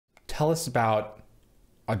tell us about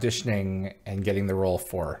auditioning and getting the role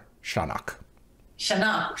for Shau'nac.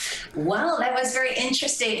 Shau'nac. Well, that was very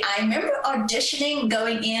interesting. I remember auditioning,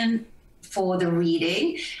 going in for the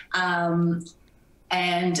reading, and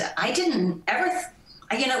I didn't ever,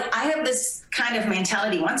 you know, I have this kind of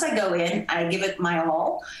mentality. Once I go in, I give it my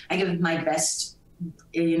all. I give it my best,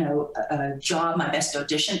 you know, job, my best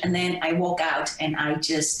audition, and then I walk out and I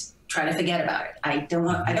just try to forget about it. I don't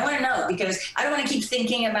want to know, because I don't want to keep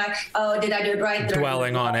thinking about, oh, did I do it right?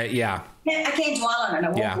 Dwelling on it, yeah. I can't dwell on it. I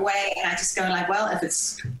walk away and I just go like, well, if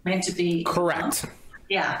it's meant to be. Correct.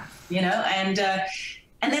 Yeah, you know, and then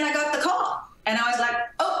I got the call and I was like,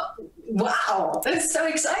 oh, wow, that's so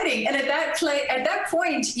exciting. And at that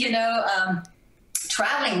point, you know,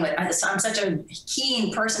 traveling with, I'm such a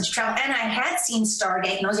keen person to travel, and I had seen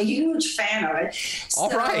Stargate and I was a huge fan of it. All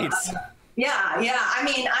right. Yeah. I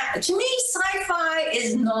mean, to me, sci-fi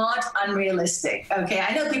is not unrealistic. Okay,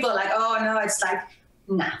 I know people are like, oh no, it's like,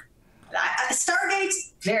 nah.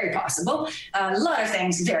 Stargate's very possible. A lot of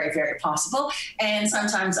things very, very possible. And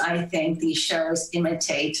sometimes I think these shows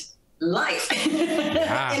imitate life.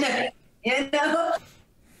 Yeah. You know.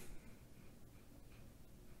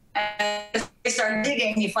 And you start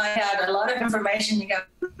digging, you find out a lot of information. You go,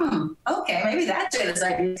 okay, maybe that's where this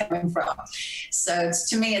idea is coming from. So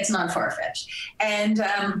to me, it's not far-fetched. And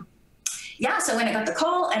yeah, so when I got the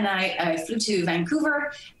call and I flew to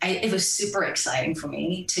Vancouver, it was super exciting for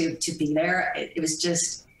me to be there. It was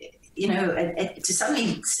just, you know, to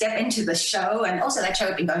suddenly step into the show, and also that show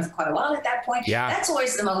had been going for quite a while at that point. Yeah, that's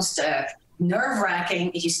always the most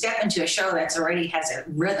nerve-wracking, if you step into a show that's already has a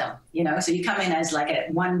rhythm, you know. So you come in as like a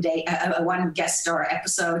one guest star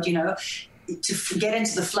episode, you know, to get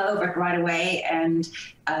into the flow of it right away. And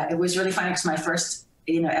it was really fun. It was my first,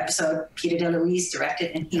 you know, episode. Peter DeLuise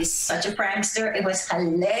directed, and he's such a prankster. It was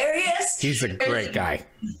hilarious. He's a great guy.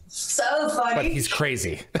 So funny. But he's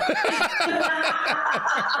crazy. But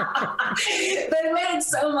it made it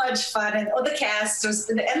so much fun, and all the cast was,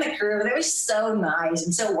 and the crew, they were so nice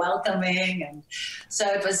and so welcoming, and so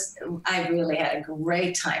it was. I really had a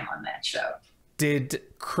great time on that show. Did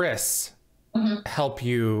Chris help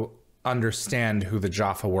you understand who the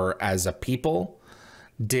Jaffa were as a people?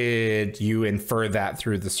 Did you infer that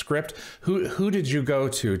through the script? Who did you go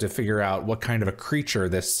to figure out what kind of a creature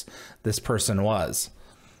this person was?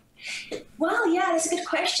 Well, yeah, that's a good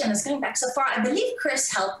question. It's going back so far. I believe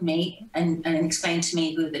Chris helped me and explained to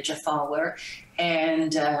me who the Jaffa were,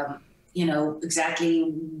 and you know, exactly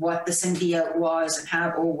what the symbiote was and how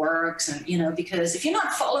it all works. And, you know, because if you're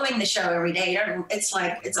not following the show every day, it's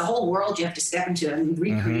like, it's a whole world you have to step into and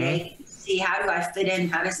recreate, see how do I fit in?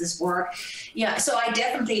 How does this work? Yeah. So I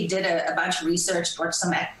definitely did a bunch of research, watched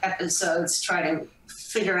some episodes, try to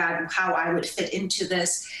figure out how I would fit into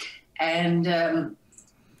this. And they're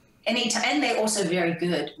also very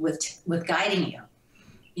good with guiding you,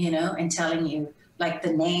 you know, and telling you, like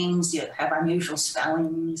the names, you have unusual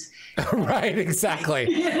spellings. Right, exactly.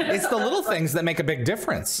 It's the little things that make a big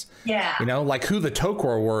difference. Yeah. You know, like who the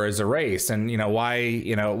Tok'ra were as a race, and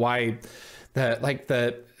why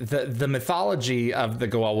the mythology of the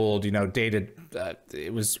Goa'uld, dated,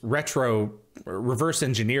 it was reverse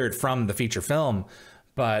engineered from the feature film.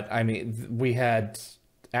 But I mean, we had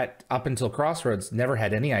up until Crossroads never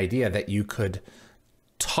had any idea that you could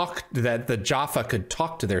that the Jaffa could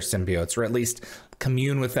talk to their symbiotes, or at least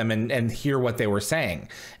commune with them and hear what they were saying.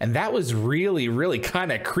 And that was really, really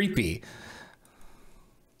kind of creepy.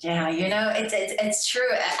 Yeah, it's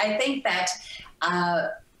true. I think that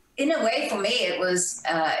in a way for me, it was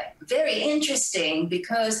very interesting,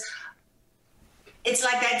 because it's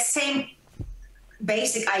like that same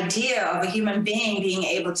basic idea of a human being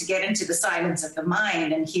able to get into the silence of the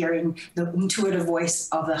mind and hearing the intuitive voice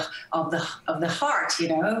of the heart,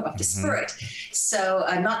 of the spirit. So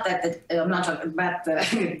not that I'm not talking about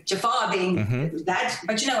the Jaffa being that,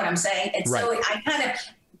 but you know what I'm saying. It's right. So I kind of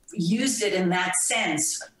used it in that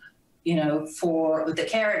sense, for the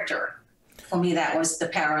character. For me, that was the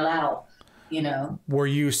parallel. Were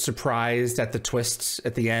you surprised at the twist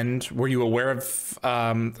at the end? Were you aware of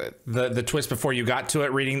the twist before you got to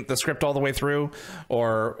it, reading the script all the way through?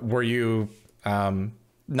 Or were you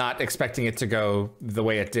not expecting it to go the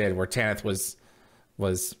way it did, where Tanith was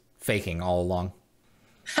faking all along?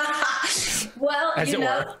 Well, as it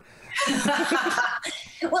were.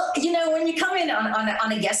 Well, you know, when you come in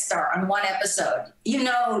on a guest star on one episode, you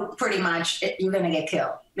know pretty much you're going to get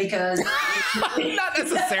killed because... Not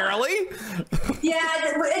necessarily. Yeah,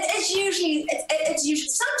 it's usually,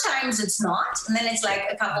 sometimes it's not. And then it's like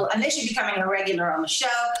a couple, unless you're becoming a regular on the show.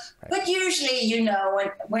 Right. But usually, you know,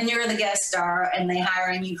 when you're the guest star and they're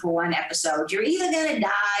hiring you for one episode, you're either going to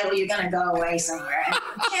die or you're going to go away somewhere.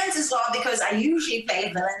 And chances are, because I usually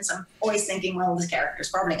play villains, I'm always thinking, well, this character's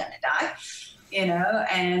probably going to die. You know,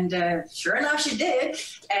 and sure enough, she did.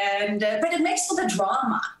 And but it makes for the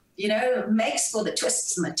drama, you know, it makes for the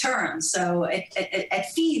twists and the turns. So it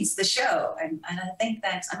feeds the show, and I think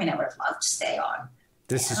that's. I mean, I would have loved to stay on.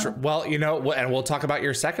 This is true. Well, you know, and we'll talk about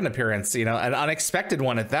your second appearance, you know, an unexpected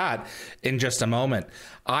one at that, in just a moment.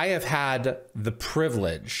 I have had the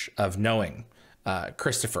privilege of knowing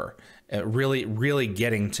Christopher, really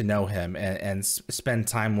getting to know him and spend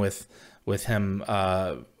time with him,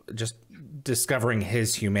 just discovering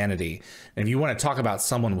his humanity. And if you want to talk about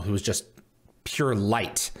someone who's just pure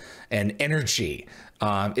light and energy,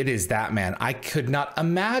 it is that man. I could not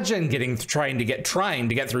imagine trying to get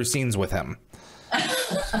through scenes with him.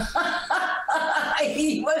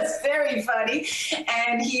 He was very funny,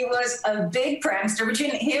 and he was a big prankster.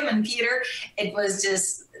 Between him and Peter, it was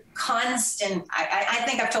just constant. I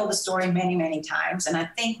think I've told the story many times, and I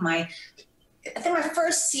think my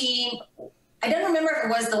first scene, I don't remember if it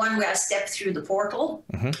was the one where I stepped through the portal,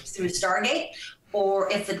 through Stargate, or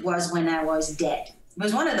if it was when I was dead. It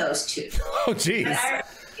was one of those two. Oh, geez.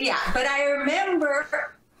 But I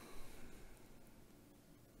remember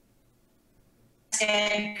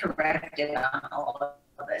stand corrected on all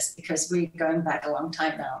of this because we're going back a long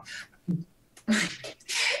time now. I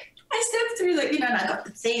stepped through the, you know, and I got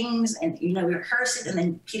the things, and, you know, we rehearsed it, and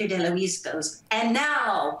then Peter DeLuise goes, and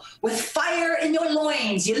now, with fire in your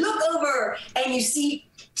loins, you look over and you see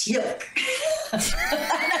Teal'c.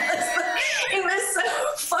 It was so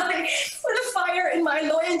funny. With a fire in my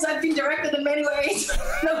loins, I've been directed in many ways.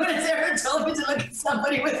 Nobody's ever told me to look at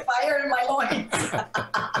somebody with fire in my loins. And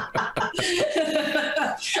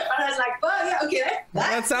I was like, well, yeah, okay.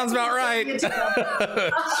 That sounds about right.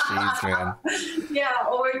 Jeez, man. Yeah,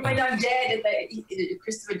 or when I'm dead, and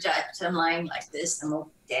Christopher Judge, I'm lying like this, I'm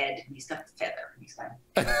all dead, and he's got the feather, and he's got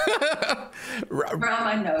around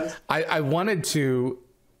my nose. I wanted to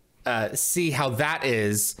see how that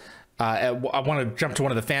is. I want to jump to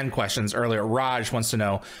one of the fan questions earlier. Raj wants to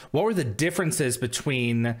know, what were the differences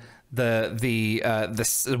between the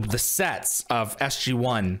sets of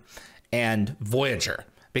SG-1 and Voyager?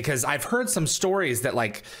 Because I've heard some stories that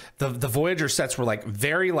like the Voyager sets were like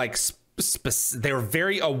very like they were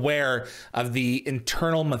very aware of the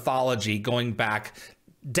internal mythology going back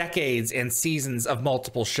decades and seasons of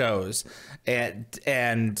multiple shows,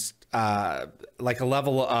 and like a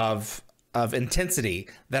level of intensity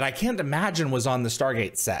that I can't imagine was on the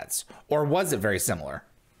Stargate sets. Or was it very similar?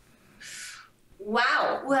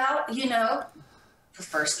 Wow. Well, you know,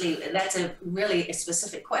 firstly, that's a really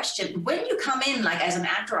specific question. When you come in like as an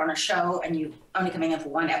actor on a show and you only coming in for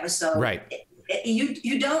one episode, right?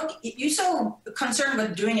 You're so concerned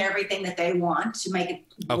with doing everything that they want to make it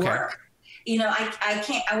work. You know,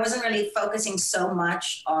 I wasn't really focusing so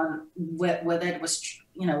much on whether it was,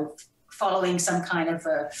 you know, following some kind of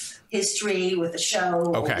a history with the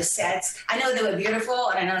show or the sets. I know they were beautiful,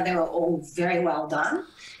 and I know they were all very well done.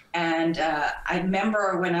 And I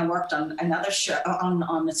remember when I worked on another show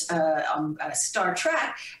on Star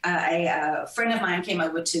Trek, a friend of mine came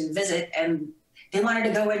over to visit, and they wanted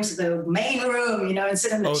to go into the main room, you know, and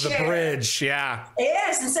sit in the chair. Oh, the bridge, yeah.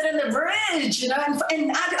 Yes, and sit in the bridge, you know.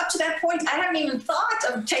 And up to that point, I hadn't even thought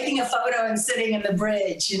of taking a photo and sitting in the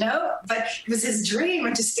bridge, you know. But it was his dream,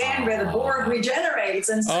 and to stand where the Borg regenerates.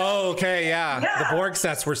 And so, yeah. The Borg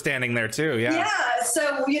sets were standing there too, yeah. Yeah,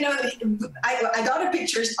 so, you know, I got a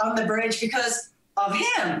picture on the bridge because of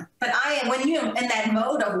him. But when you're in that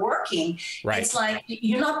mode of working, it's like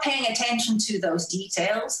you're not paying attention to those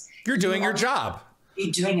details. You're doing your job.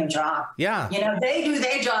 You're doing your job. Yeah. You know, they do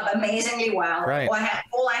their job amazingly well. Right.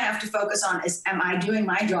 All I have to focus on is, am I doing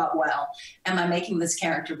my job well? Am I making this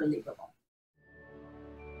character believable?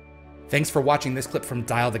 Thanks for watching this clip from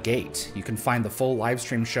Dial the Gate. You can find the full live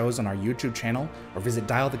stream shows on our YouTube channel or visit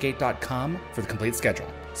dialthegate.com for the complete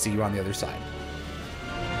schedule. See you on the other side.